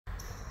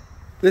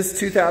This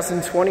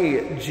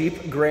 2020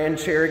 Jeep Grand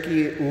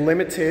Cherokee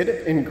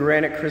Limited in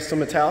Granite Crystal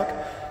Metallic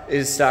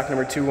is stock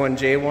number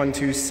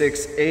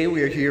 21J126A.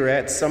 We are here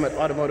at Summit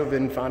Automotive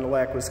in Fond du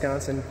Lac,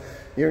 Wisconsin.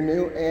 Your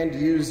new and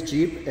used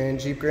Jeep and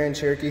Jeep Grand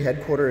Cherokee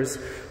headquarters.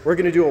 We're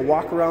going to do a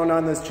walk around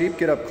on this Jeep,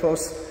 get up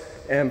close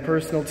and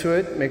personal to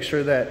it, make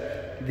sure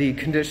that the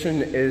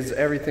condition is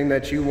everything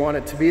that you want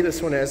it to be.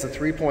 This one has a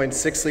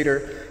 3.6 liter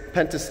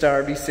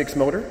Pentastar V6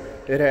 motor.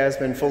 It has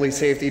been fully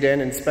safetied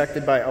and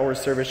inspected by our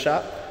service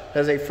shop.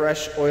 Has a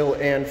fresh oil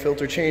and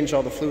filter change.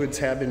 All the fluids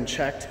have been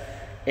checked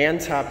and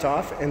topped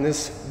off, and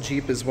this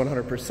Jeep is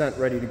 100%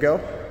 ready to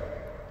go.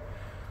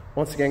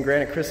 Once again,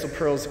 Granite Crystal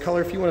Pearl is the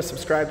color. If you want to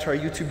subscribe to our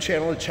YouTube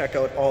channel to check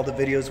out all the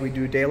videos we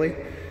do daily,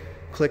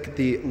 click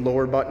the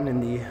lower button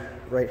in the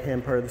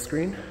right-hand part of the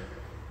screen,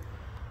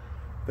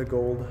 the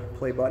gold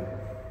play button.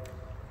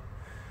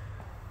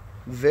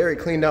 Very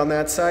clean down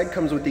that side.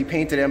 Comes with the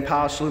painted and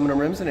polished aluminum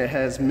rims, and it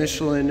has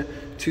Michelin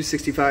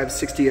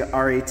 265/60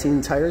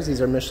 R18 tires.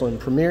 These are Michelin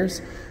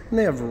Premiers, and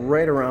they have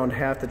right around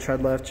half the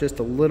tread left, just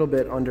a little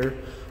bit under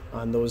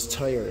on those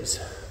tires.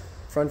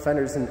 Front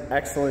fender's in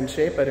excellent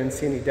shape. I didn't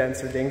see any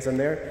dents or dings on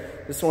there.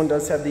 This one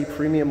does have the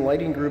premium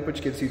lighting group,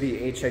 which gives you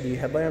the HID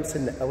headlamps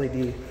and the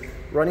LED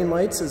running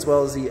lights, as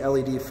well as the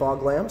LED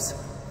fog lamps.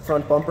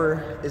 Front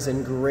bumper is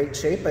in great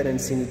shape. I didn't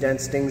see any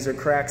dents, dings, or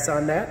cracks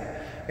on that.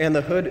 And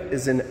the hood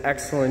is in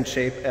excellent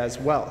shape as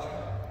well.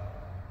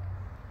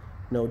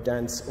 No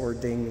dents or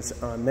dings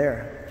on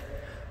there.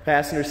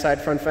 Passenger side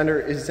front fender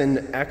is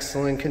in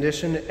excellent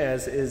condition,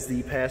 as is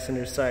the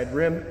passenger side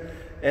rim.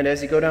 And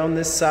as you go down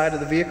this side of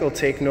the vehicle,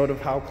 take note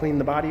of how clean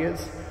the body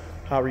is,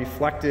 how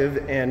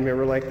reflective and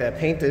mirror-like that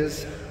paint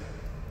is.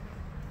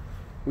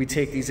 We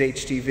take these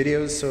HD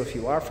videos, so if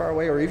you are far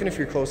away or even if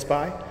you're close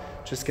by,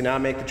 just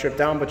cannot make the trip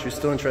down, but you're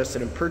still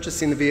interested in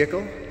purchasing the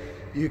vehicle,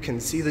 you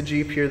can see the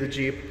Jeep, hear the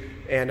Jeep,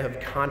 and have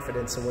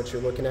confidence in what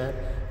you're looking at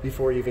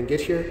before you even get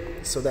here,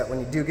 so that when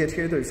you do get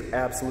here, there's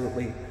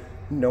absolutely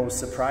no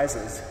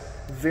surprises.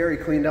 Very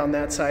clean down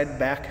that side.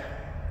 Back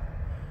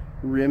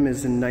rim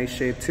is in nice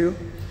shape too.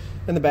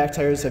 And the back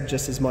tires have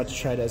just as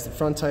much tread as the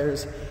front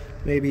tires,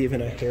 maybe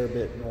even a hair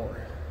bit more.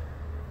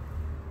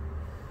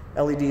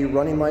 LED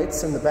running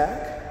lights in the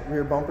back.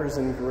 Rear bumper's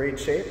in great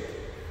shape.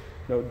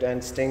 No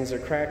dents, stings, or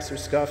cracks or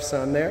scuffs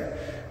on there.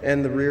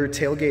 And the rear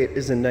tailgate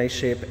is in nice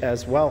shape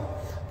as well.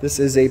 This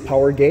is a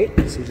power gate,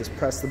 so you just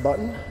press the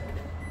button.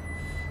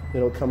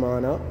 It'll come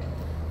on up.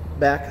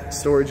 Back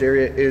storage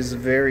area is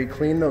very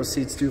clean. Those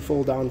seats do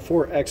fold down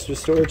for extra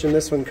storage, and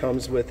this one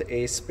comes with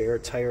a spare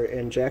tire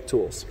and jack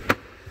tools.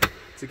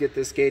 To get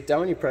this gate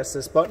down, you press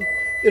this button.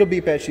 It'll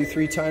beep at you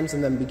 3 times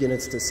and then begin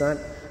its descent.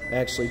 It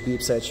actually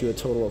beeps at you a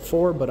total of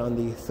 4, but on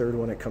the 3rd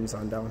one it comes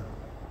on down.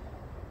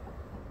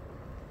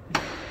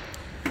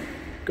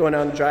 Going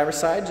on the driver's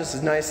side, just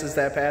as nice as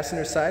that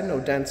passenger side. No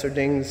dents or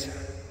dings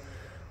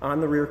on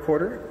the rear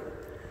quarter.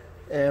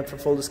 And for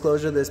full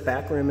disclosure, this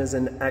back rim is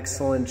in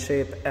excellent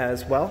shape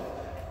as well.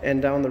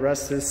 And down the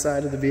rest of this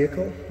side of the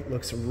vehicle, it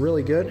looks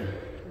really good.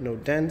 No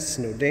dents,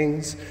 no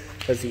dings.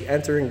 Has the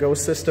enter and go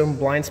system,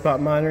 blind spot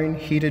monitoring,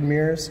 heated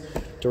mirrors,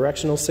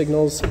 directional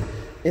signals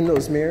in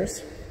those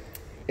mirrors.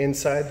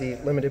 Inside, the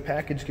limited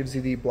package gives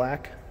you the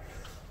black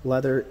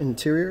leather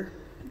interior.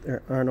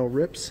 There are no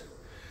rips.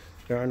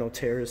 There are no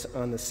tears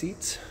on the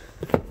seats.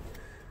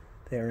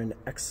 They are in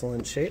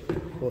excellent shape.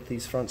 Both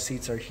these front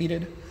seats are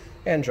heated,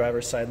 and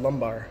driver's side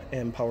lumbar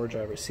and power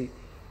driver seat.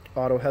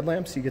 Auto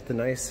headlamps, you get the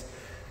nice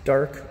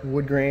dark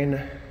wood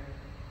grain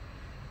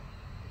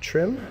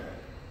trim.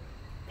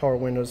 Power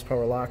windows,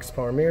 power locks,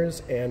 power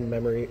mirrors, and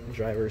memory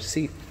driver's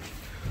seat.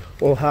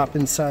 We'll hop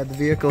inside the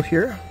vehicle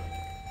here.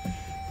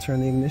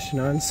 Turn the ignition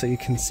on so you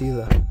can see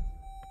the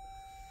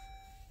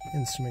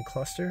instrument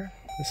cluster.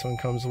 This one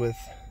comes with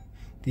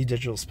the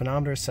digital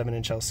speedometer,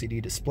 7-inch LCD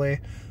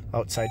display,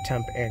 outside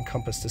temp and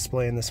compass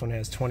display, and this one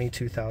has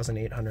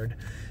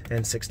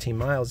 22,816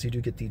 miles. You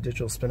do get the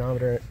digital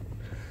speedometer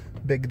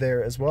big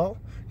there as well.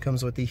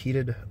 Comes with the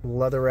heated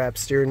leather wrapped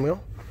steering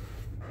wheel,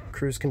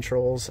 cruise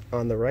controls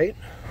on the right,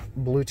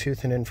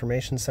 Bluetooth and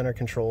information center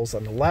controls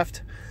on the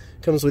left.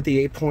 Comes with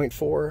the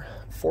 8.4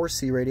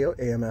 4C radio,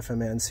 AM,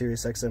 FM, and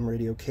Sirius XM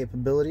radio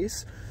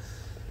capabilities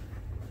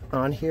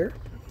on here.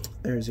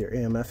 There's your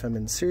AM, FM,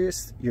 and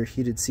Sirius, your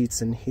heated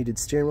seats and heated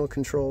steering wheel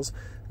controls,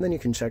 and then you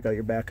can check out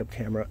your backup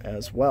camera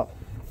as well.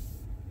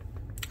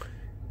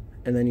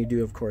 And then you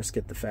do, of course,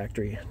 get the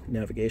factory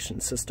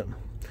navigation system.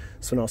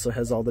 This one also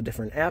has all the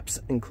different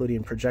apps,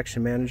 including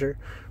Projection Manager,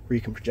 where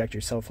you can project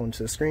your cell phone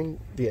to the screen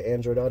via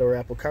Android Auto or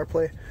Apple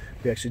CarPlay.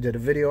 We actually did a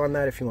video on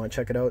that. If you want to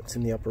check it out, it's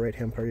in the upper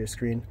right-hand part of your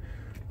screen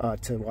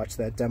to watch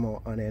that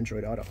demo on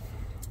Android Auto.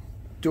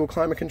 Dual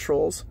climate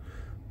controls.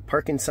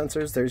 Parking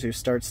sensors, there's your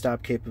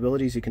start-stop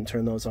capabilities. You can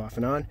turn those off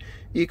and on.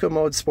 Eco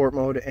mode, sport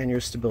mode, and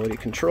your stability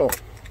control.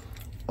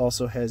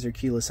 Also has your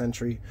keyless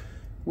entry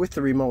with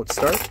the remote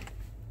start.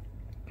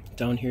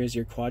 Down here is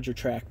your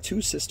Quadra-Trac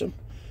 2 system.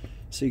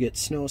 So you get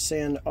snow,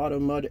 sand, auto,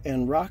 mud,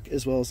 and rock,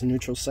 as well as a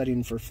neutral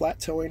setting for flat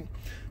towing,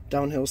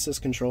 downhill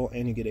assist control,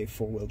 and you get a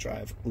 4-wheel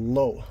drive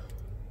low.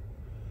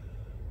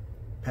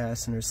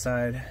 Passenger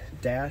side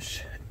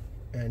dash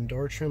and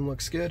door trim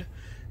looks good,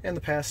 and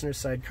the passenger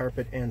side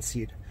carpet and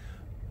seat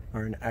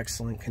are in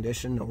excellent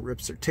condition, no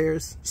rips or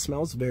tears.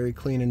 Smells very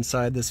clean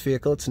inside this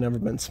vehicle. It's never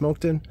been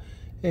smoked in,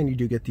 and you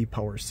do get the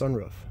power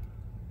sunroof.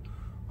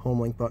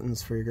 Homelink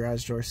buttons for your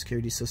garage door,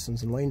 security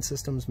systems and lane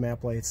systems,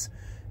 map lights,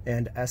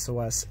 and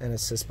SOS and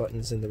assist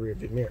buttons in the rear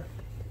view mirror.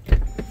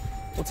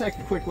 We'll take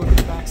a quick look at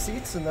the back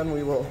seats and then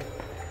we will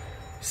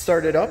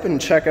start it up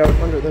and check out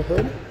under the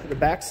hood. The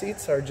back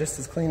seats are just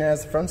as clean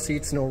as the front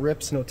seats, no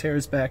rips, no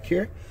tears back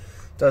here.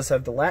 It does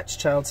have the latch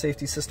child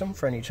safety system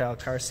for any child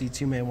car seats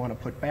you may want to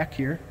put back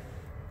here.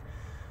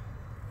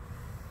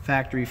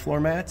 Factory floor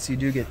mats. You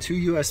do get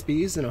 2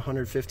 USBs and a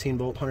 115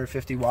 volt,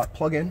 150 watt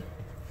plug-in.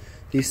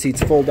 These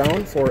seats fold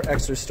down for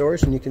extra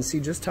storage, and you can see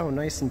just how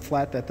nice and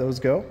flat that those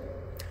go.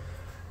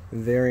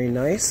 Very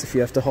nice if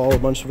you have to haul a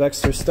bunch of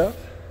extra stuff.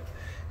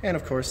 And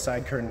of course,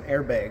 side curtain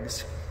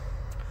airbags.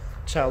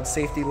 Child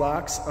safety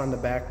locks on the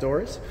back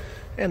doors,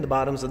 and the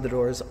bottoms of the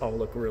doors all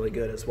look really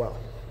good as well.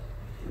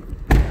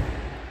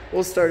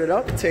 We'll start it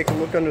up, take a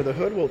look under the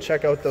hood. We'll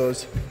check out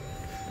those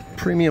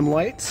premium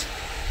lights.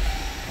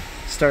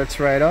 Starts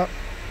right up,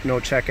 no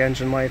check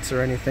engine lights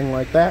or anything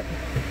like that.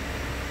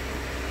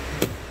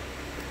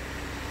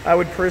 I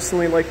would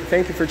personally like to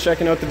thank you for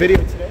checking out the video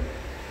today,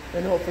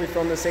 and hopefully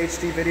from this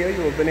HD video you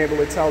will have been able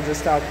to tell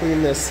just how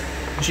clean this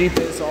Jeep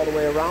is all the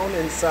way around,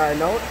 inside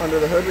and out. Under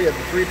the hood we have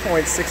the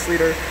 3.6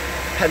 liter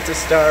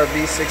Pentastar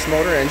V6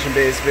 motor. Engine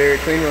bay is very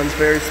clean, runs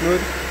very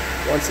smooth.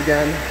 Once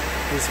again,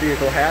 this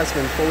vehicle has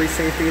been fully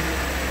safetied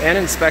and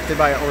inspected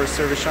by our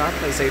service shop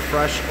as a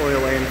fresh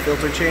oil and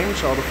filter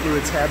change. All the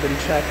fluids have been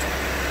checked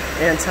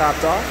and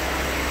topped off,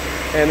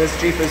 and this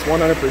Jeep is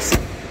 100%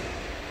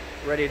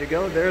 ready to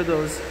go. There are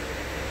those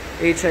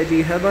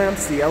HID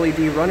headlamps, the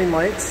LED running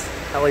lights,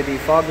 LED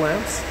fog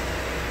lamps.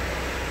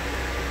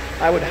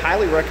 I would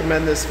highly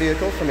recommend this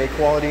vehicle from a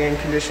quality and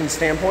condition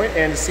standpoint,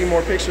 and to see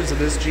more pictures of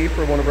this Jeep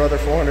or one of our other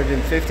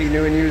 450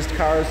 new and used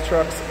cars,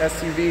 trucks,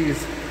 SUVs,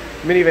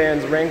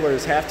 minivans,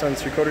 Wranglers, half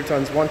tons, 3/4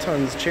 tons, 1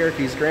 tons,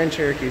 Cherokees, Grand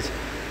Cherokees,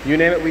 you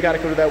name it, we got to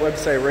go to that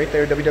website right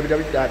there,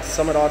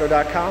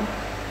 www.summitauto.com.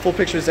 Full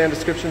pictures and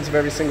descriptions of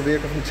every single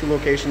vehicle from 2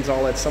 locations,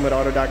 all at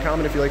summitauto.com.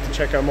 And if you'd like to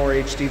check out more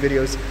HD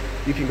videos,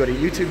 you can go to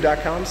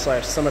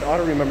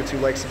youtube.com/summitauto. Remember to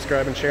like,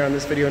 subscribe, and share on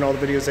this video and all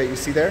the videos that you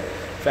see there.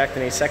 In fact,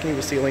 in a second, you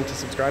will see a link to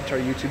subscribe to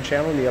our YouTube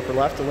channel in the upper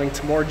left, a link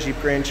to more Jeep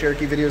Grand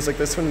Cherokee videos like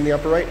this one in the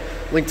upper right,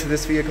 link to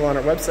this vehicle on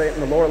our website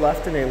in the lower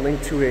left, and a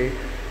link to a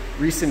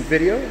recent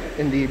video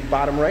in the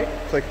bottom right.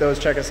 Click those,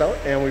 check us out,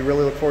 and we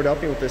really look forward to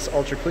helping you with this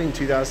ultra clean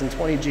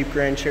 2020 Jeep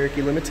Grand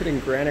Cherokee Limited in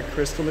Granite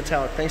Crystal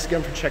Metallic. Thanks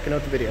again for checking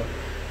out the video.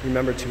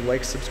 Remember to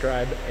like,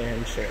 subscribe,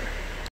 and share.